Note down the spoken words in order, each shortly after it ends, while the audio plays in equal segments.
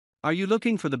Are you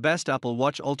looking for the best Apple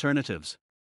Watch alternatives?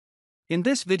 In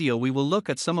this video we will look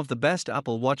at some of the best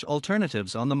Apple Watch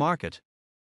alternatives on the market.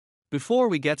 Before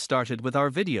we get started with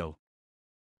our video,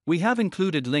 we have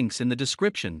included links in the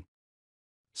description,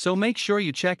 so make sure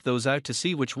you check those out to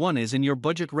see which one is in your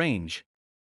budget range.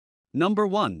 Number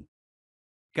 1.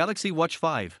 Galaxy Watch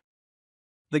 5.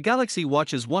 The Galaxy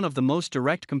Watch is one of the most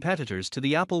direct competitors to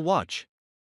the Apple Watch.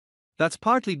 That's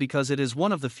partly because it is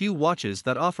one of the few watches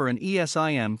that offer an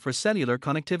eSIM for cellular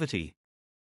connectivity.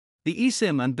 The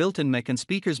eSIM and built-in mic and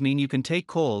speakers mean you can take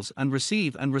calls and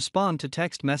receive and respond to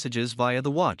text messages via the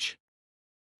watch.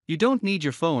 You don't need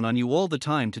your phone on you all the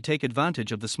time to take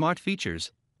advantage of the smart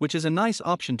features, which is a nice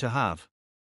option to have.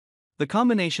 The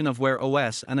combination of Wear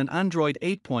OS and an Android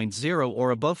 8.0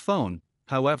 or above phone,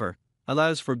 however,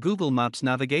 allows for Google Maps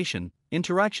navigation,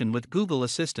 interaction with Google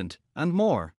Assistant, and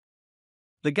more.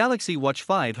 The Galaxy Watch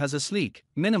 5 has a sleek,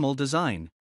 minimal design.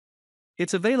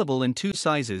 It's available in two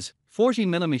sizes,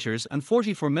 40mm and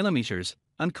 44mm,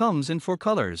 and comes in 4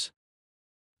 colors.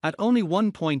 At only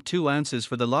 1.2 ounces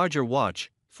for the larger watch,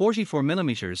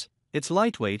 44mm, it's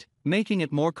lightweight, making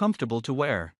it more comfortable to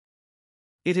wear.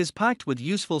 It is packed with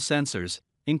useful sensors,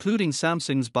 including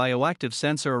Samsung's bioactive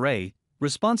sensor array,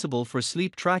 responsible for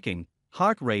sleep tracking,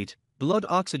 heart rate, blood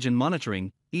oxygen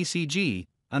monitoring, ECG,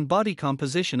 and body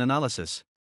composition analysis.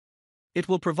 It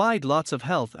will provide lots of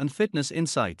health and fitness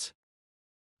insights.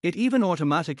 It even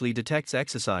automatically detects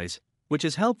exercise, which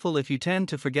is helpful if you tend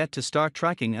to forget to start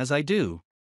tracking as I do.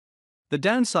 The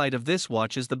downside of this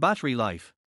watch is the battery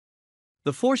life.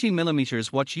 The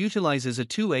 40mm watch utilizes a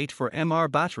 284 mAh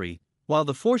battery, while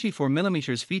the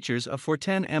 44mm features a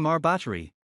 410 mAh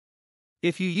battery.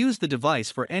 If you use the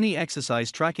device for any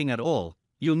exercise tracking at all,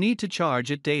 you'll need to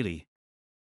charge it daily.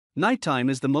 Nighttime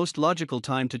is the most logical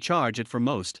time to charge it for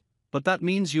most, but that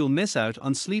means you'll miss out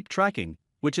on sleep tracking,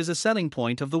 which is a selling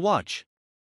point of the watch.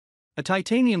 A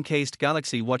titanium-cased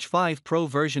Galaxy Watch 5 Pro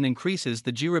version increases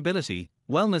the durability,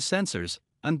 wellness sensors,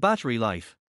 and battery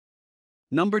life.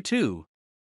 Number 2.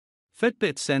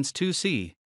 Fitbit Sense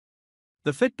 2C.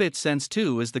 The Fitbit Sense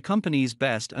 2 is the company's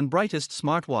best and brightest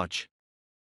smartwatch.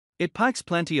 It packs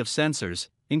plenty of sensors,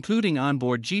 including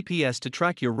onboard GPS to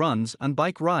track your runs and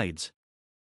bike rides.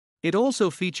 It also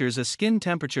features a skin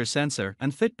temperature sensor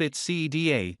and Fitbit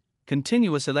CEDA,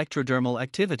 continuous electrodermal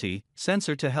activity,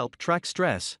 sensor to help track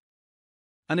stress.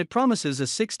 And it promises a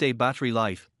 6-day battery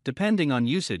life, depending on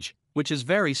usage, which is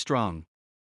very strong.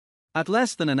 At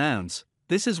less than an ounce,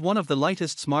 this is one of the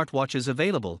lightest smartwatches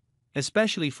available,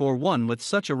 especially for one with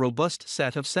such a robust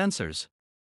set of sensors.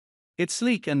 It's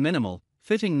sleek and minimal,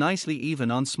 fitting nicely even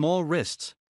on small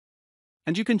wrists.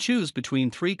 And you can choose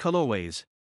between 3 colorways.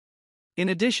 In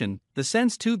addition, the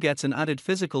Sense 2 gets an added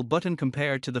physical button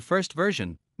compared to the first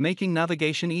version, making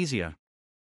navigation easier.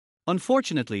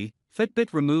 Unfortunately,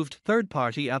 Fitbit removed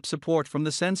third-party app support from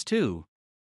the Sense 2.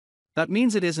 That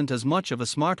means it isn't as much of a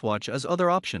smartwatch as other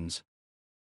options.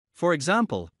 For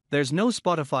example, there's no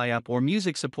Spotify app or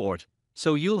music support,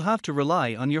 so you'll have to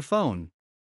rely on your phone.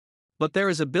 But there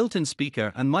is a built-in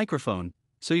speaker and microphone,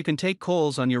 so you can take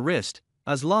calls on your wrist,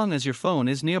 as long as your phone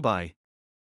is nearby.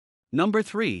 Number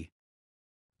 3.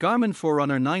 Garmin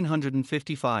Forerunner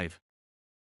 955.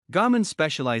 Garmin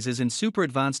specializes in super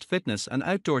advanced fitness and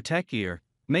outdoor tech gear,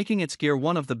 making its gear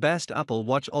one of the best Apple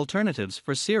Watch alternatives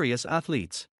for serious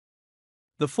athletes.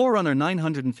 The Forerunner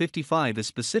 955 is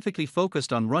specifically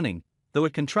focused on running, though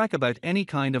it can track about any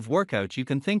kind of workout you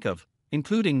can think of,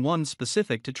 including one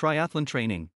specific to triathlon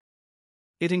training.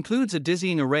 It includes a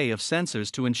dizzying array of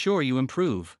sensors to ensure you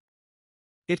improve.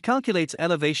 It calculates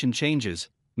elevation changes,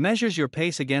 measures your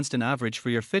pace against an average for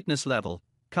your fitness level,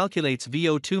 calculates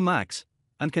VO2 max,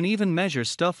 and can even measure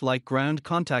stuff like ground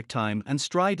contact time and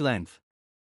stride length.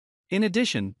 In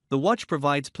addition, the watch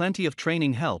provides plenty of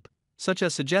training help, such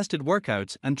as suggested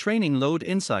workouts and training load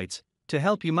insights, to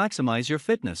help you maximize your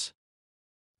fitness.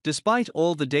 Despite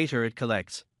all the data it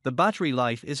collects, the battery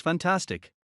life is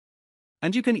fantastic.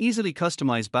 And you can easily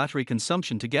customize battery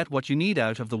consumption to get what you need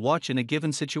out of the watch in a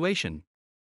given situation.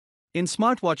 In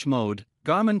smartwatch mode,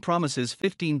 Garmin promises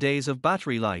 15 days of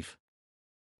battery life.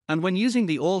 And when using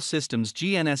the All Systems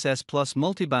GNSS Plus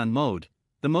multiband mode,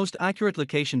 the most accurate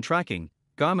location tracking,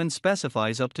 Garmin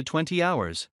specifies up to 20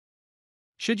 hours.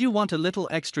 Should you want a little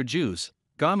extra juice,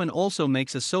 Garmin also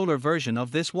makes a solar version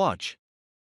of this watch.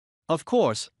 Of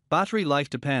course, battery life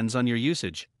depends on your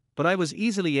usage, but I was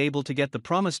easily able to get the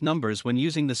promised numbers when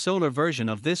using the solar version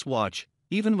of this watch,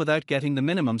 even without getting the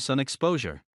minimum sun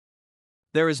exposure.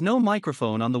 There is no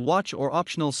microphone on the watch or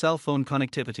optional cell phone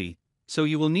connectivity, so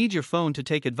you will need your phone to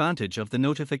take advantage of the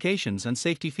notifications and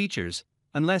safety features,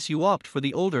 unless you opt for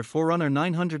the older Forerunner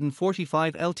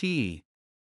 945 LTE.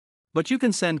 But you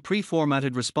can send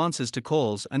pre-formatted responses to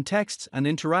calls and texts and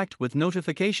interact with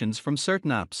notifications from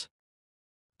certain apps.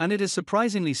 And it is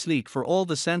surprisingly sleek for all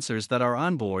the sensors that are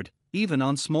on board, even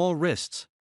on small wrists.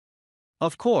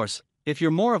 Of course, if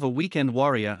you're more of a weekend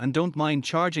warrior and don't mind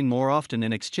charging more often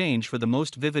in exchange for the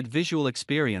most vivid visual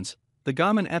experience, the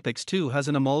Garmin Epix 2 has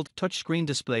an AMOLED touchscreen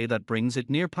display that brings it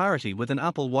near parity with an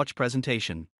Apple Watch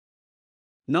presentation.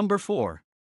 Number 4.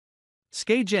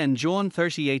 Skagen Jorn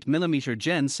 38mm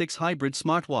Gen 6 Hybrid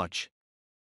Smartwatch.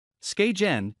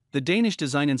 Skagen, the Danish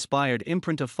design-inspired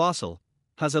imprint of Fossil,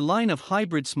 has a line of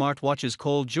hybrid smartwatches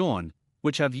called Jorn,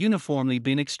 which have uniformly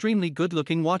been extremely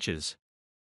good-looking watches.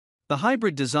 The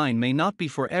hybrid design may not be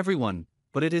for everyone,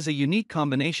 but it is a unique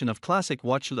combination of classic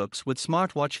watch looks with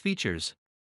smartwatch features.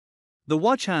 The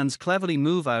watch hands cleverly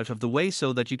move out of the way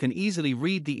so that you can easily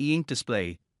read the e-ink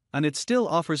display, and it still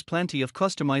offers plenty of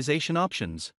customization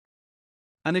options.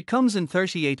 And it comes in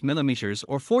 38mm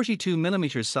or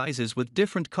 42mm sizes with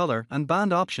different color and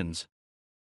band options.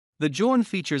 The Jorn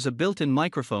features a built-in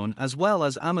microphone as well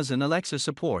as Amazon Alexa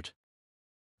support.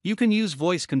 You can use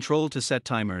voice control to set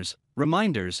timers,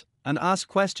 reminders, and ask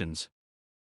questions.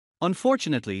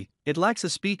 Unfortunately, it lacks a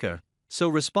speaker, so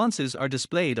responses are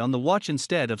displayed on the watch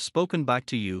instead of spoken back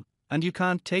to you, and you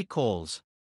can't take calls.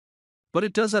 But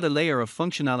it does add a layer of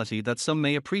functionality that some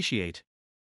may appreciate.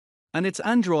 And it's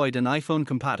Android and iPhone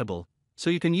compatible, so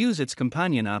you can use its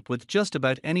companion app with just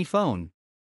about any phone.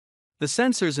 The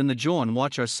sensors in the Jorn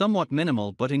watch are somewhat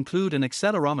minimal but include an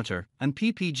accelerometer and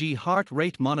PPG heart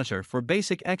rate monitor for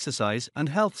basic exercise and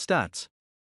health stats.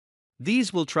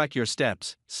 These will track your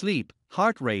steps, sleep,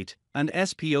 heart rate, and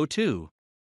SpO2.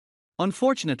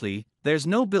 Unfortunately, there's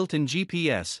no built-in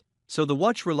GPS, so the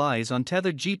watch relies on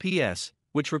tethered GPS,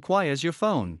 which requires your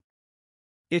phone.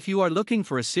 If you are looking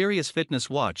for a serious fitness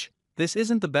watch, this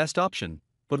isn't the best option,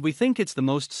 but we think it's the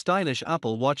most stylish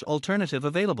Apple Watch alternative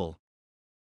available.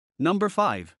 Number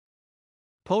 5.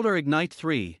 Polar Ignite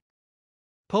 3.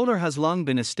 Polar has long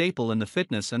been a staple in the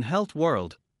fitness and health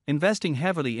world, investing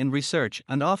heavily in research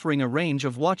and offering a range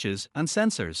of watches and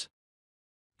sensors.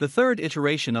 The third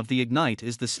iteration of the Ignite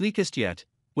is the sleekest yet,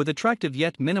 with attractive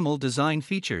yet minimal design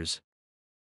features.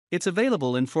 It's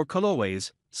available in 4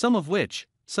 colorways, some of which,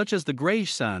 such as the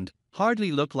grayish sand,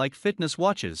 hardly look like fitness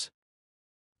watches.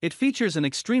 It features an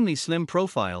extremely slim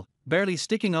profile, barely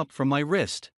sticking up from my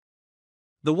wrist.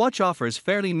 The watch offers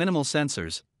fairly minimal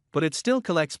sensors, but it still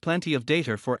collects plenty of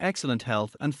data for excellent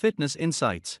health and fitness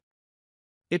insights.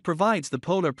 It provides the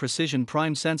Polar Precision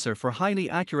Prime sensor for highly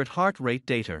accurate heart rate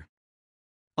data.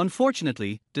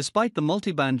 Unfortunately, despite the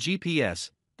multiband GPS,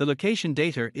 the location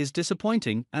data is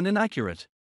disappointing and inaccurate.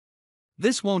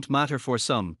 This won't matter for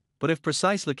some, but if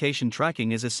precise location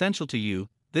tracking is essential to you,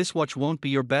 this watch won't be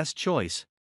your best choice.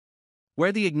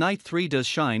 Where the Ignite 3 does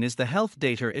shine is the health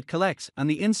data it collects and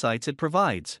the insights it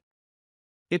provides.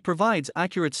 It provides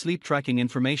accurate sleep tracking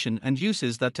information and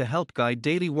uses that to help guide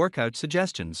daily workout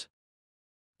suggestions.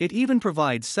 It even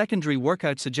provides secondary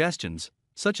workout suggestions,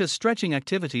 such as stretching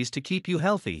activities to keep you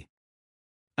healthy.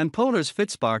 And Polar's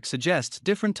FitSpark suggests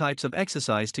different types of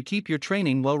exercise to keep your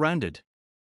training well-rounded.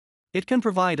 It can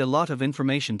provide a lot of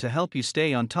information to help you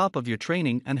stay on top of your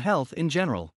training and health in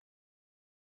general.